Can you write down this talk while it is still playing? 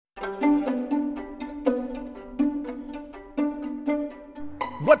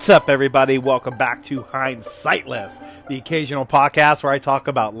What's up, everybody? Welcome back to Hindsightless, the occasional podcast where I talk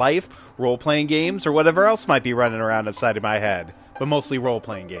about life, role-playing games, or whatever else might be running around inside of my head. But mostly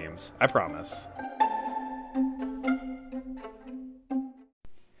role-playing games, I promise.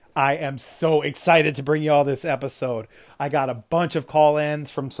 I am so excited to bring you all this episode. I got a bunch of call-ins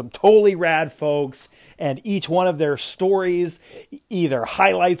from some totally rad folks, and each one of their stories either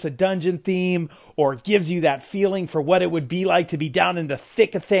highlights a dungeon theme or gives you that feeling for what it would be like to be down in the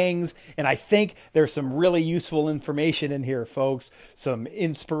thick of things. And I think there's some really useful information in here, folks. Some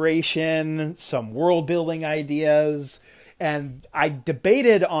inspiration, some world-building ideas. And I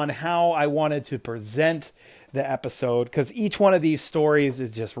debated on how I wanted to present the episode, because each one of these stories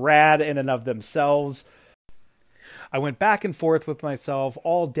is just rad in and of themselves. I went back and forth with myself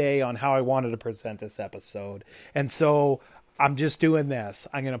all day on how I wanted to present this episode. And so I'm just doing this.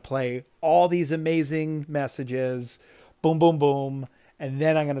 I'm going to play all these amazing messages, boom, boom, boom, and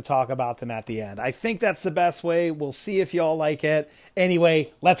then I'm going to talk about them at the end. I think that's the best way. We'll see if y'all like it.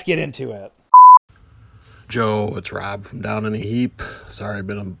 Anyway, let's get into it. Joe, it's Rob from Down in a Heap. Sorry, I've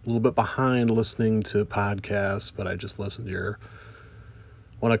been a little bit behind listening to podcasts, but I just listened to your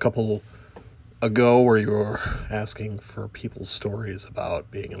one a couple ago where you were asking for people's stories about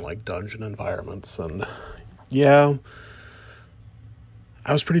being in like dungeon environments. And yeah,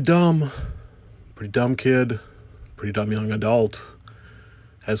 I was pretty dumb kid, pretty dumb young adult.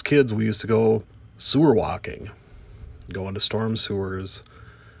 As kids, we used to go sewer walking, go into storm sewers.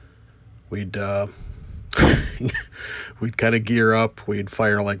 We'd kind of gear up. We'd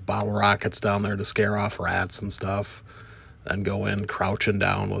fire like bottle rockets down there to scare off rats and stuff. Then go in crouching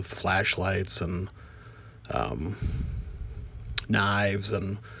down with flashlights and knives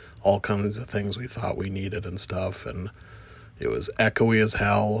and all kinds of things we thought we needed and stuff. And it was echoey as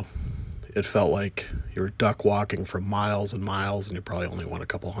hell. It felt like you were duck walking for miles and miles, and you probably only went a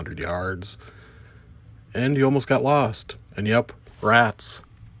couple 100 yards. And you almost got lost. And yep, rats.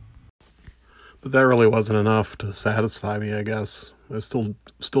 But that really wasn't enough to satisfy me, I guess. I was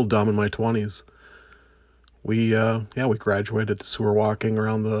still dumb in my 20s. We graduated to sewer walking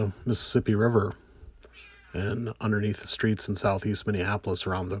around the Mississippi River and underneath the streets in southeast Minneapolis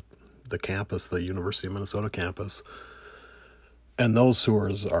around the campus, the University of Minnesota campus. And those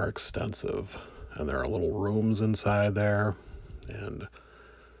sewers are extensive, and there are little rooms inside there. And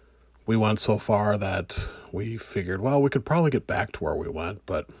we went so far that we figured, well, we could probably get back to where we went,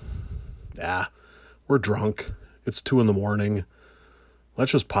 but we're drunk. It's 2 a.m.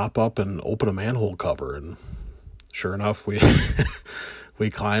 Let's just pop up and open a manhole cover. And sure enough, we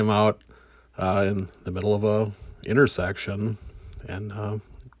climb out in the middle of a intersection and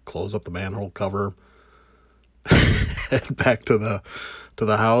close up the manhole cover, head back to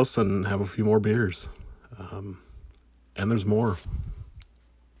the house and have a few more beers. And there's more.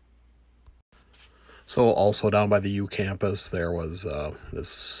 So also down by the U campus, there was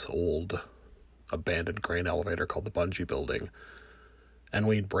this old abandoned grain elevator called the Bungee Building, and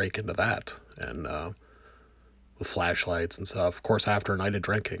we'd break into that and with flashlights and stuff. Of course, after a night of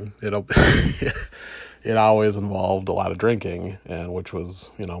drinking, it always involved a lot of drinking, and which was,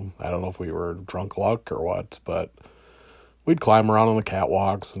 I don't know if we were drunk luck or what, but we'd climb around on the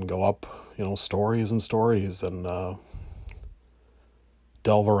catwalks and go up, stories and stories and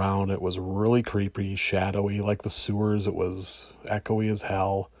delve around. It was really creepy, shadowy, like the sewers. It was echoey as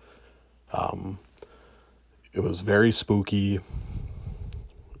hell. It was very spooky.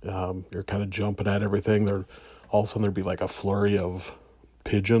 You're kind of jumping at everything. All of a sudden there'd be like a flurry of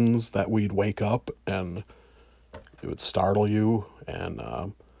pigeons that we'd wake up and it would startle you.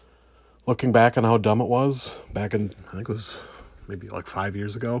 And looking back on how dumb it was, back in, I think it was maybe like 5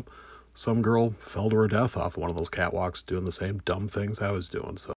 years ago, some girl fell to her death off one of those catwalks doing the same dumb things I was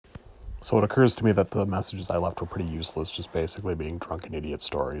doing. So it occurs to me that the messages I left were pretty useless, just basically being drunken idiot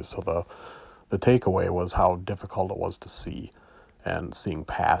stories. So the takeaway was how difficult it was to see, and seeing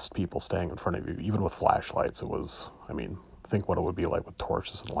past people staying in front of you, even with flashlights. It was, think what it would be like with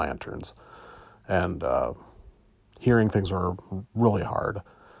torches and lanterns. And hearing things were really hard.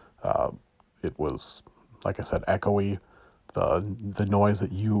 It was, like I said, echoey. The noise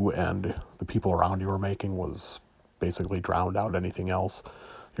that you and the people around you were making was basically drowned out anything else.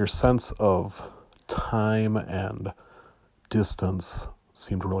 Your sense of time and distance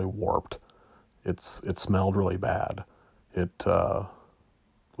seemed really warped. It smelled really bad. It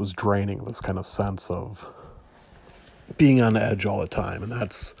was draining this kind of sense of being on edge all the time. And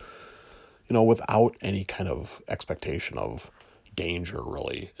that's, without any kind of expectation of danger,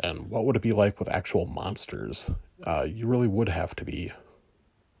 really. And what would it be like with actual monsters? You really would have to be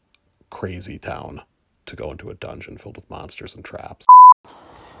crazy town to go into a dungeon filled with monsters and traps.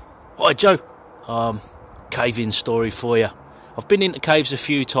 Hi Joe, cave-in story for you. I've been into caves a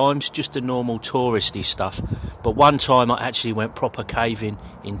few times, just the normal touristy stuff, but one time I actually went proper caving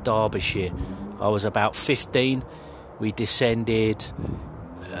in Derbyshire. I was about 15. We descended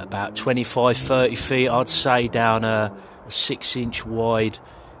about 25-30 feet, I'd say, down a 6-inch wide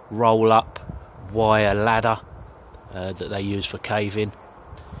roll-up wire ladder that they use for caving.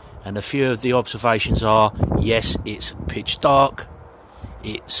 And a few of the observations are, yes, it's pitch dark.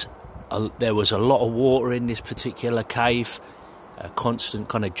 There was a lot of water in this particular cave, constant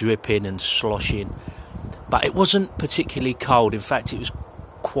kind of dripping and sloshing, but it wasn't particularly cold. In fact, it was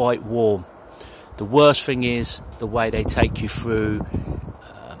quite warm. The worst thing is the way they take you through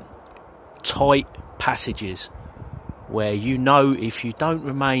tight passages where you know if you don't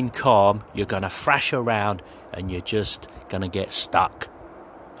remain calm, you're going to thrash around and you're just going to get stuck.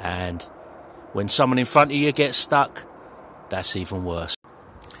 And when someone in front of you gets stuck, that's even worse.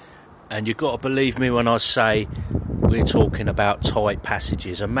 And you've got to believe me when I say we're talking about tight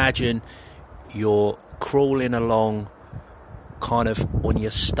passages. Imagine you're crawling along kind of on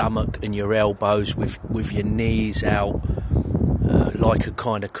your stomach and your elbows with your knees out, like a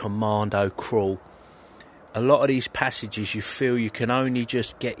kind of commando crawl. A lot of these passages you feel you can only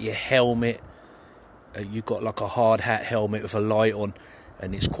just get your helmet. You've got like a hard hat helmet with a light on,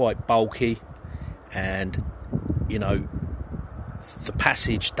 and it's quite bulky, and you know the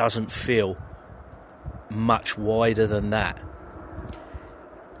passage doesn't feel much wider than that.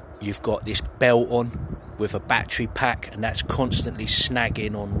 You've got this belt on with a battery pack, and that's constantly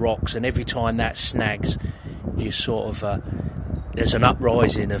snagging on rocks, and every time that snags, you sort of there's a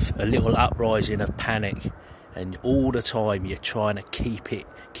little uprising of panic, and all the time you're trying to keep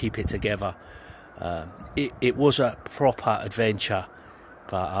it together. It was a proper adventure,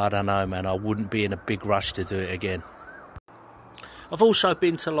 but I don't know, man, I wouldn't be in a big rush to do it again. I've also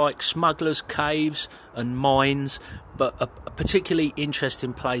been to like smugglers' caves and mines, but a particularly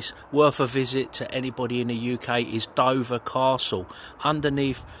interesting place worth a visit to anybody in the UK is Dover Castle.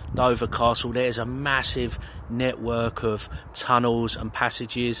 Underneath Dover Castle there's a massive network of tunnels and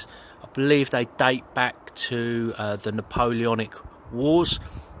passages. I believe they date back to the Napoleonic Wars,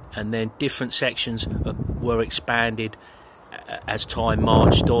 and then different sections were expanded as time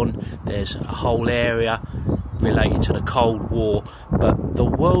marched on. There's a whole area related to the Cold War, but the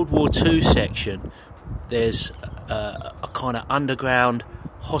World War II section, there's a kind of underground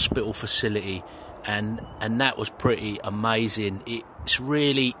hospital facility, and that was pretty amazing. It's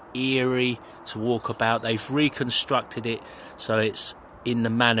really eerie to walk about. They've reconstructed it so it's in the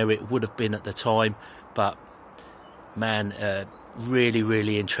manner it would have been at the time, but man, really,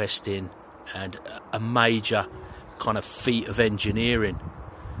 really interesting, and a major kind of feat of engineering.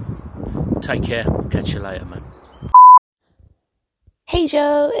 Take care. Catch you later, man. Hey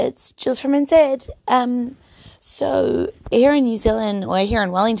Joe, it's Jules from NZ. So here in New Zealand, or here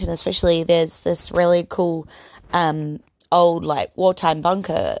in Wellington especially, there's this really cool old like wartime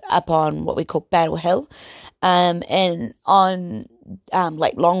bunker up on what we call Battle Hill. And on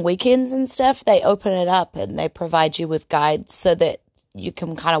like long weekends and stuff, they open it up and they provide you with guides so that you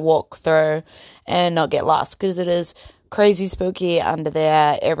can kind of walk through and not get lost, because it is crazy spooky under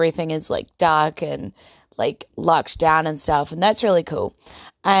there. Everything is like dark and like locked down and stuff, and that's really cool.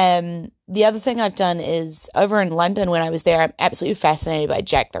 The other thing I've done is over in London when I was there, I'm absolutely fascinated by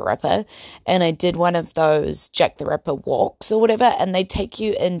Jack the Ripper, and I did one of those Jack the Ripper walks or whatever, and they take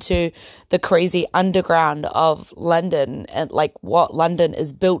you into the crazy underground of London and like what London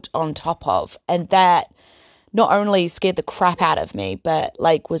is built on top of, and that not only scared the crap out of me, but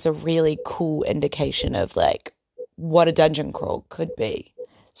like was a really cool indication of like what a dungeon crawl could be.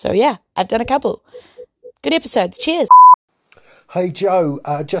 So yeah, I've done a couple. Good episodes. Cheers. Hey Joe,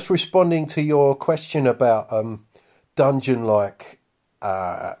 just responding to your question about dungeon-like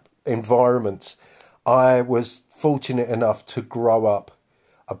environments. I was fortunate enough to grow up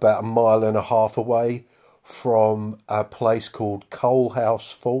about 1.5 miles away from a place called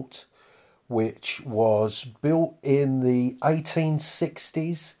Coalhouse Fort, which was built in the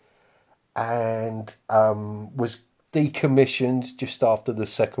 1860s and was decommissioned just after the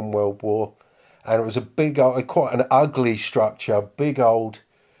Second World War. And it was a big, quite an ugly structure, big old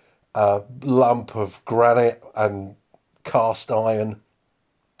lump of granite and cast iron.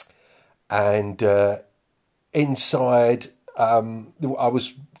 And inside, I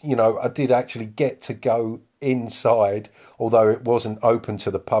did actually get to go inside, although it wasn't open to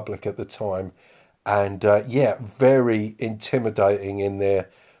the public at the time. And very intimidating in there.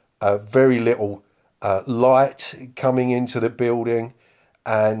 Very little light coming into the building.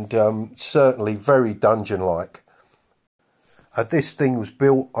 And certainly very dungeon-like. This thing was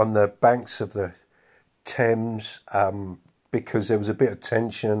built on the banks of the Thames because there was a bit of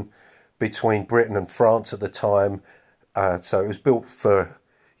tension between Britain and France at the time. So it was built for,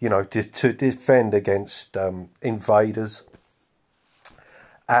 to defend against invaders.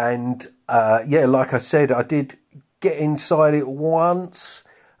 And like I said, I did get inside it once,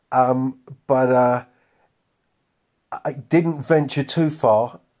 but I didn't venture too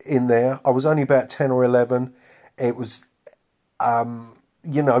far in there. I was only about 10 or 11. It was,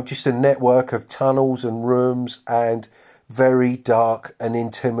 just a network of tunnels and rooms, and very dark and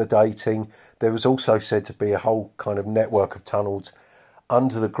intimidating. There was also said to be a whole kind of network of tunnels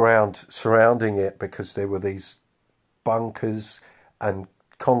under the ground surrounding it, because there were these bunkers and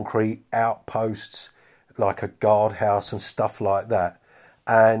concrete outposts, like a guardhouse and stuff like that.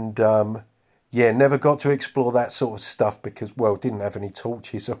 And never got to explore that sort of stuff because, didn't have any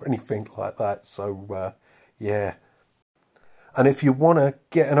torches or anything like that. So and if you want to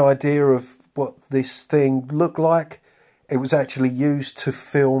get an idea of what this thing looked like, it was actually used to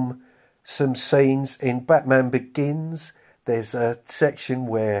film some scenes in Batman Begins. There's a section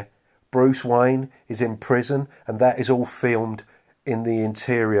where Bruce Wayne is in prison, and that is all filmed in the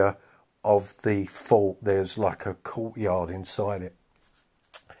interior of the fort. There's like a courtyard inside it.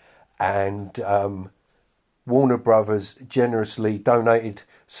 And Warner Brothers generously donated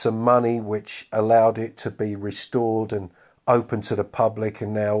some money, which allowed it to be restored and open to the public.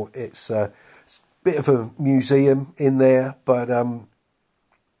 And now it's a bit of a museum in there. But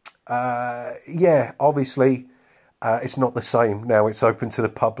obviously it's not the same now it's open to the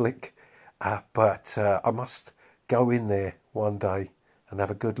public. But I must go in there one day and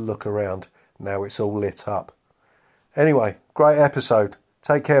have a good look around. Now it's all lit up. Anyway, great episode.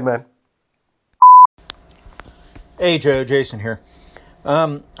 Take care, man. Hey Joe, Jason here.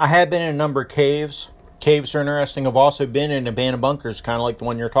 I have been in a number of caves. Caves are interesting. I've also been in abandoned bunkers, kind of like the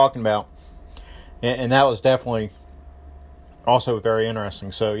one you're talking about. And that was definitely also very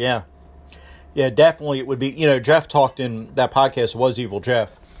interesting. So, yeah, definitely it would be, Jeff talked in that podcast, Was Evil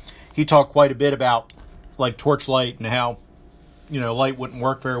Jeff. He talked quite a bit about, like, torchlight and how, light wouldn't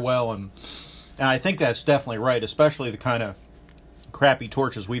work very well. And I think that's definitely right, especially the kind of crappy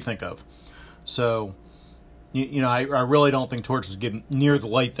torches we think of. So, I really don't think torches give near the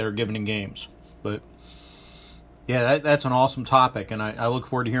light they're given in games. But, yeah, that's an awesome topic, and I look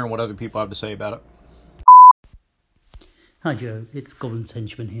forward to hearing what other people have to say about it. Hi Joe, it's Goblin's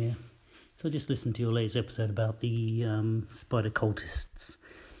Henchman here. So I just listened to your latest episode about the spider cultists,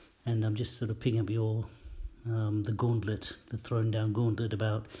 and I'm just sort of picking up your the gauntlet, the thrown down gauntlet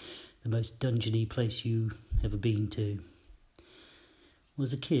about the most dungeony place you ever been to. Well,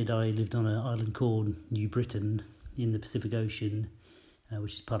 as a kid, I lived on an island called New Britain in the Pacific Ocean,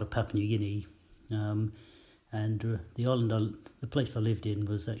 which is part of Papua New Guinea. And the place I lived in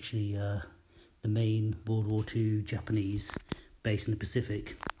was actually the main World War II Japanese base in the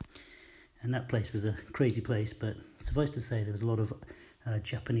Pacific. And that place was a crazy place, but suffice to say there was a lot of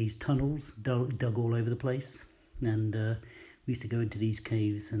Japanese tunnels dug all over the place. And we used to go into these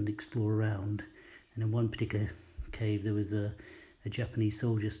caves and explore around. And in one particular cave there was a Japanese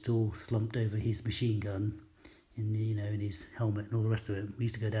soldier still slumped over his machine gun in his helmet and all the rest of it. We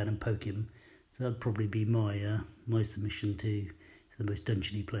used to go down and poke him. So that'd probably be my submission to the most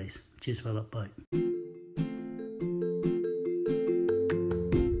dungeony place. Cheers, fella. Bye.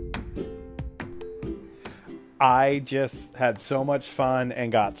 I just had so much fun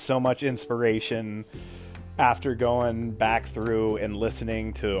and got so much inspiration after going back through and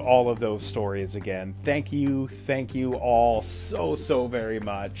listening to all of those stories again. Thank you all so very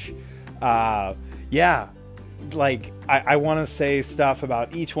much. I want to say stuff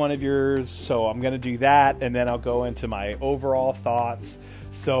about each one of yours, so I'm going to do that, and then I'll go into my overall thoughts.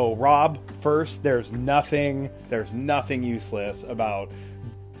 So, Rob, first, there's nothing useless about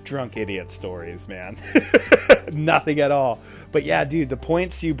drunk idiot stories, man. Nothing at all. But yeah, dude, the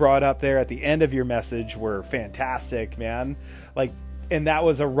points you brought up there at the end of your message were fantastic, man. And that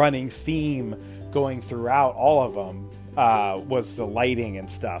was a running theme going throughout all of them, was the lighting and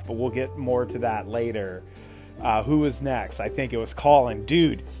stuff, but we'll get more to that later. Who was next? I think it was Colin.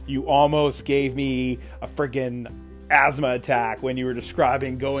 Dude, you almost gave me a friggin' asthma attack when you were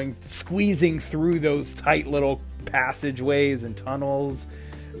describing squeezing through those tight little passageways and tunnels,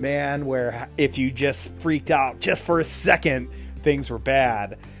 man, where if you just freaked out just for a second, things were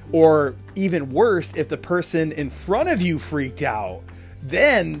bad. Or even worse, if the person in front of you freaked out,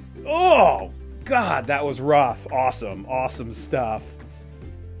 then, oh God, that was rough. Awesome stuff.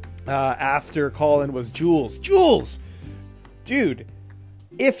 After Colin was Jules. Dude,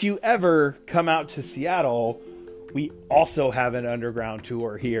 if you ever come out to Seattle, we also have an underground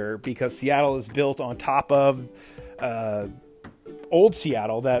tour here because Seattle is built on top of old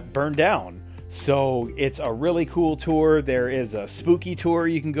Seattle that burned down. So it's a really cool tour. There is a spooky tour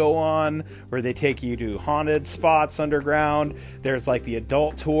you can go on where they take you to haunted spots underground. There's like the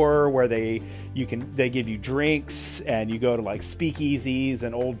adult tour where they give you drinks and you go to like speakeasies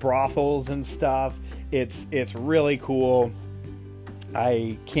and old brothels and stuff. It's really cool.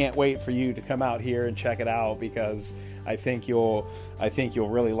 I can't wait for you to come out here and check it out because I think you'll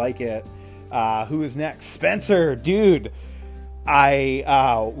really like it. Who is next? Spencer, dude. I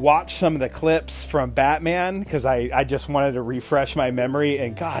watched some of the clips from Batman because I just wanted to refresh my memory,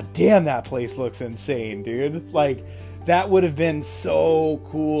 and god damn, that place looks insane, dude. Like, that would have been so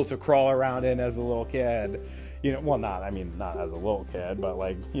cool to crawl around in as a little kid. You know, well, not as a little kid, but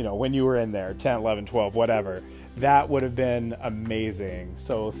like, you know, when you were in there, 10, 11, 12, whatever. That would have been amazing.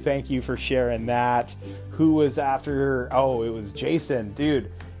 So thank you for sharing that. Who was after? Oh, it was Jason,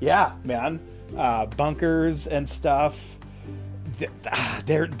 dude. Yeah, man. Bunkers and stuff.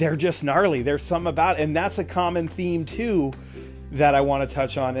 They're just gnarly. There's some about, and that's a common theme too that I want to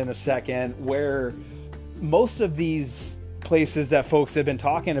touch on in a second, where most of these places that folks have been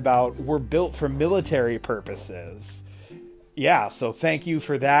talking about were built for military purposes. Yeah, so thank you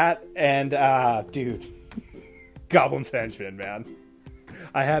for that. And dude, Goblin's Henchman, man.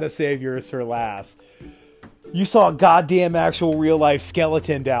 I had to save yours for last. You saw a goddamn actual real life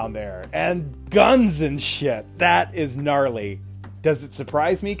skeleton down there and guns and shit. That is gnarly. Does it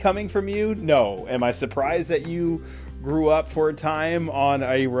surprise me coming from you? No. Am I surprised that you grew up for a time on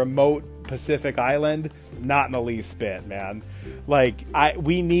a remote Pacific island? Not in the least bit, man. Like,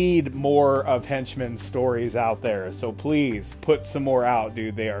 we need more of Henchmen stories out there. So please put some more out,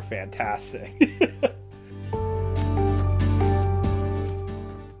 dude. They are fantastic.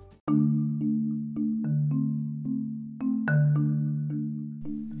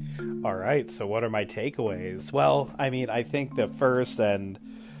 All right, so what are my takeaways? Well, I mean, I think the first and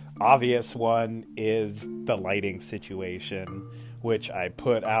obvious one is the lighting situation, which I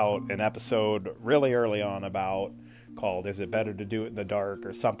put out an episode really early on about, called "Is It Better to Do It in the Dark?"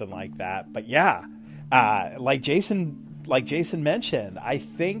 or something like that. But yeah, like Jason mentioned, I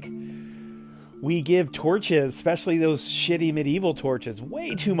think we give torches, especially those shitty medieval torches,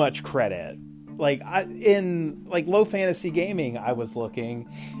 way too much credit. Like, in Low Fantasy Gaming, I was looking,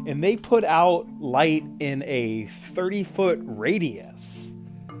 and they put out light in a 30-foot radius.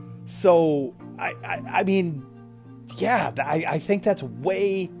 So, I mean, yeah, I think that's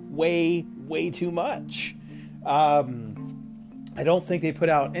way, way, way too much. I don't think they put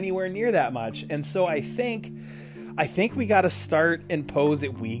out anywhere near that much. And so I think we got to start and pose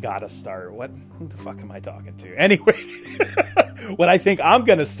it. We got to start. Who the fuck am I talking to? Anyway, what I think I'm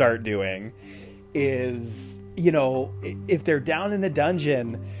going to start doing is, you know, if they're down in a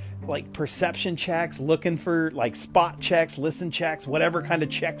dungeon, like perception checks, looking for like spot checks, listen checks, whatever kind of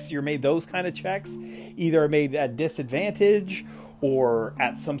checks you're made, those kind of checks either are made at disadvantage or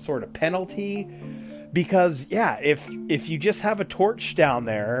at some sort of penalty. Because yeah, if you just have a torch down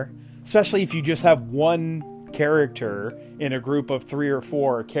there, especially if you just have one character in a group of 3 or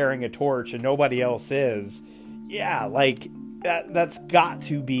 4 carrying a torch and nobody else is, yeah, like that's got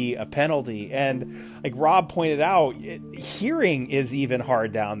to be a penalty. And like Rob pointed out, hearing is even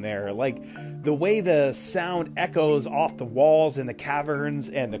hard down there. Like, the way the sound echoes off the walls in the caverns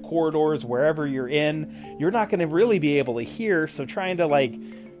and the corridors wherever you're in, you're not going to really be able to hear. So trying to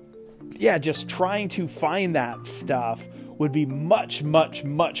find that stuff would be much, much,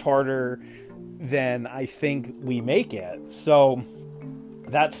 much harder than I think we make it. So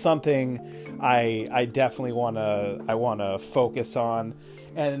that's something I definitely want to focus on.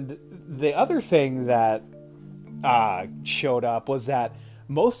 And the other thing that showed up was that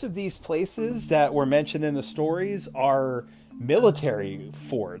most of these places that were mentioned in the stories are military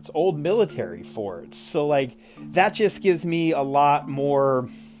forts, old military forts. So like, that just gives me a lot more,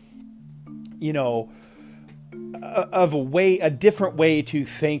 you know, of a different way to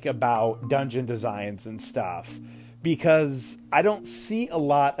think about dungeon designs and stuff. Because I don't see a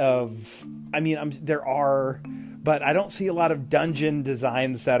lot of, there are, but I don't see a lot of dungeon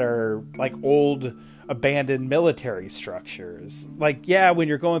designs that are like old abandoned military structures. Like, yeah, when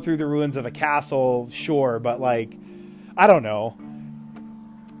you're going through the ruins of a castle, sure, but like, I don't know.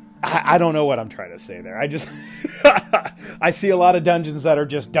 I don't know what I'm trying to say there. I just, I see a lot of dungeons that are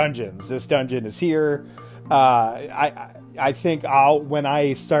just dungeons. This dungeon is here. I think when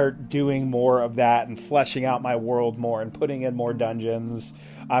I start doing more of that and fleshing out my world more and putting in more dungeons,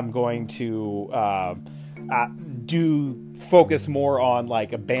 I'm going to focus more on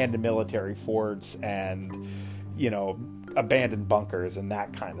like abandoned military forts and, abandoned bunkers and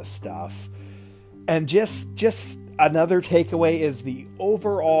that kind of stuff. And just another takeaway is the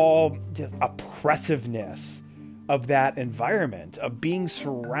overall just oppressiveness of that environment, of being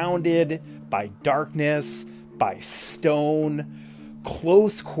surrounded by darkness, by stone,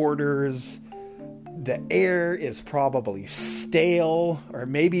 close quarters. The air is probably stale, or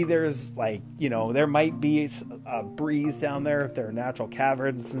maybe there's there might be a breeze down there if there are natural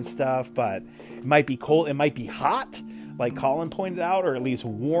caverns and stuff, but it might be cold. It might be hot, like Colin pointed out, or at least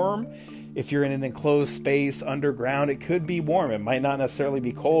warm. If you're in an enclosed space underground, it could be warm. It might not necessarily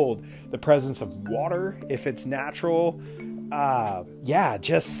be cold. The presence of water, if it's natural,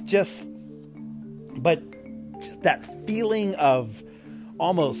 but just that feeling of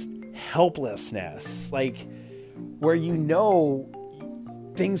almost helplessness, like where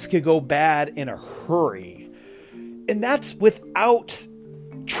things could go bad in a hurry. And that's without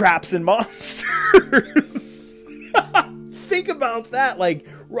traps and monsters. Think about that. Like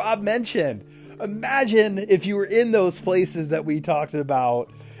Rob mentioned, imagine if you were in those places that we talked about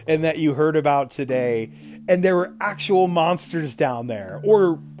and that you heard about today, and there were actual monsters down there,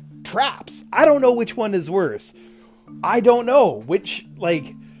 or traps. I don't know which one is worse. I don't know which,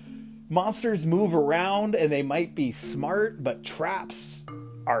 monsters move around and they might be smart, but traps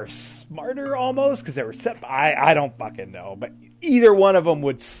are smarter almost because they were set by, I don't fucking know, but either one of them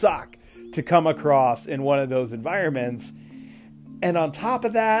would suck to come across in one of those environments. And on top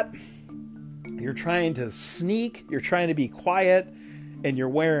of that, you're trying to sneak, you're trying to be quiet, and you're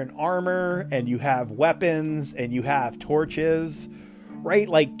wearing armor, and you have weapons, and you have torches, right?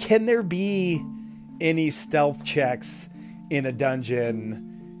 Like, can there be any stealth checks in a dungeon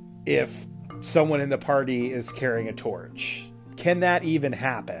if someone in the party is carrying a torch? Can that even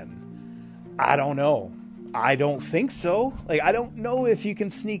happen? I don't know. I don't think so. I don't know if you can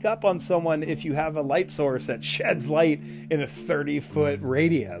sneak up on someone if you have a light source that sheds light in a 30-foot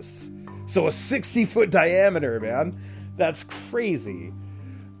radius. So a 60-foot diameter, man. That's crazy.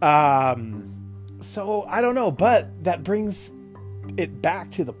 So I don't know, but that brings it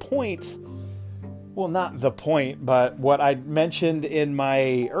back to the point. Well, not the point, but what I mentioned in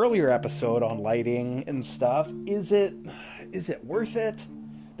my earlier episode on lighting and stuff. Is it worth it?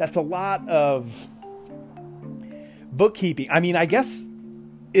 That's a lot of bookkeeping. I mean, I guess,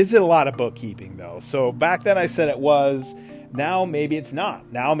 is it a lot of bookkeeping though? So back then I said it was. Now maybe it's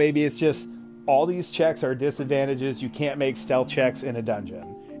not. Now maybe it's just all these checks are disadvantages. You can't make stealth checks in a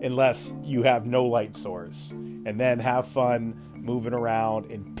dungeon unless you have no light source, and then have fun moving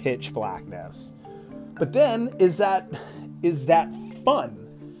around in pitch blackness. But then, is that fun?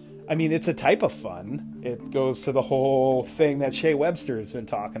 I mean, it's a type of fun. It goes to the whole thing that Shea Webster has been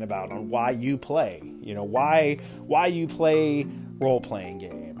talking about on why you play. Why you play role-playing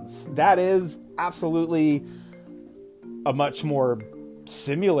games. That is absolutely a much more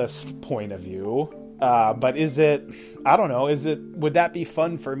simulist point of view. But is it, I don't know, would that be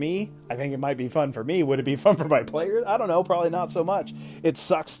fun for me? I think it might be fun for me. Would it be fun for my players? I don't know, probably not so much. It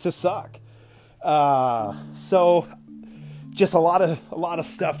sucks to suck. So just a lot of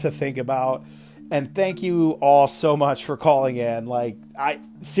stuff to think about. And thank you all so much for calling in.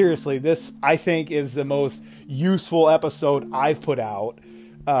 Seriously, this I think is the most useful episode I've put out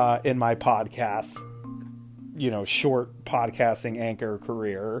in my podcast, short podcasting anchor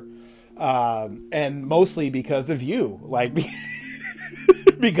career. And mostly because of you,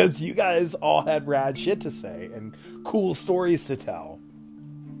 because you guys all had rad shit to say and cool stories to tell.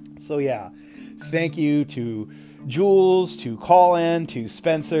 So yeah, thank you to Jules, to Colin, to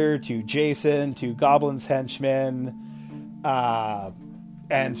Spencer, to Jason, to Goblin's Henchman,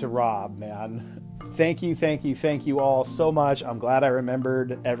 and to Rob, man. Thank you all so much. I'm glad I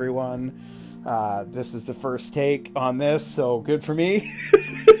remembered everyone. This is the first take on this, so good for me.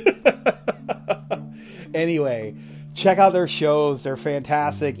 Anyway, check out their shows. They're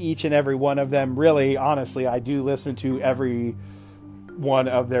fantastic, each and every one of them. Really, honestly, I do listen to every one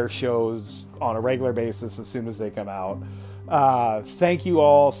of their shows on a regular basis as soon as they come out. Thank you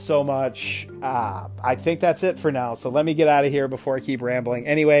all so much. I think that's it for now, so let me get out of here before I keep rambling.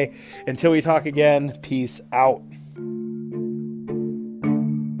 Anyway, until we talk again, peace out.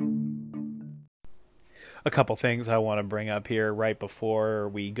 A couple things I want to bring up here right before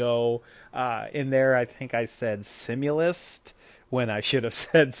we go. In there, I think I said simulist when I should have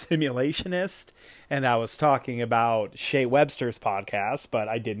said simulationist. And I was talking about Shea Webster's podcast, but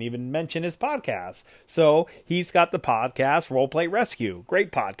I didn't even mention his podcast. So he's got the podcast Roleplay Rescue.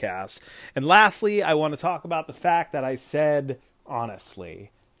 Great podcast. And lastly, I want to talk about the fact that I said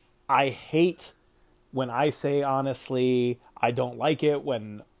honestly. I hate when I say honestly. I don't like it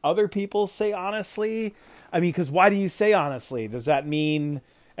when other people say honestly. I mean, because why do you say honestly? Does that mean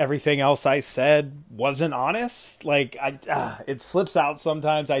everything else I said wasn't honest? Like, it slips out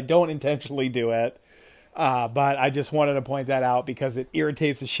sometimes. I don't intentionally do it. But I just wanted to point that out because it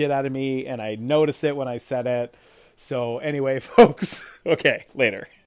irritates the shit out of me, and I noticed it when I said it. So anyway, folks, okay, later.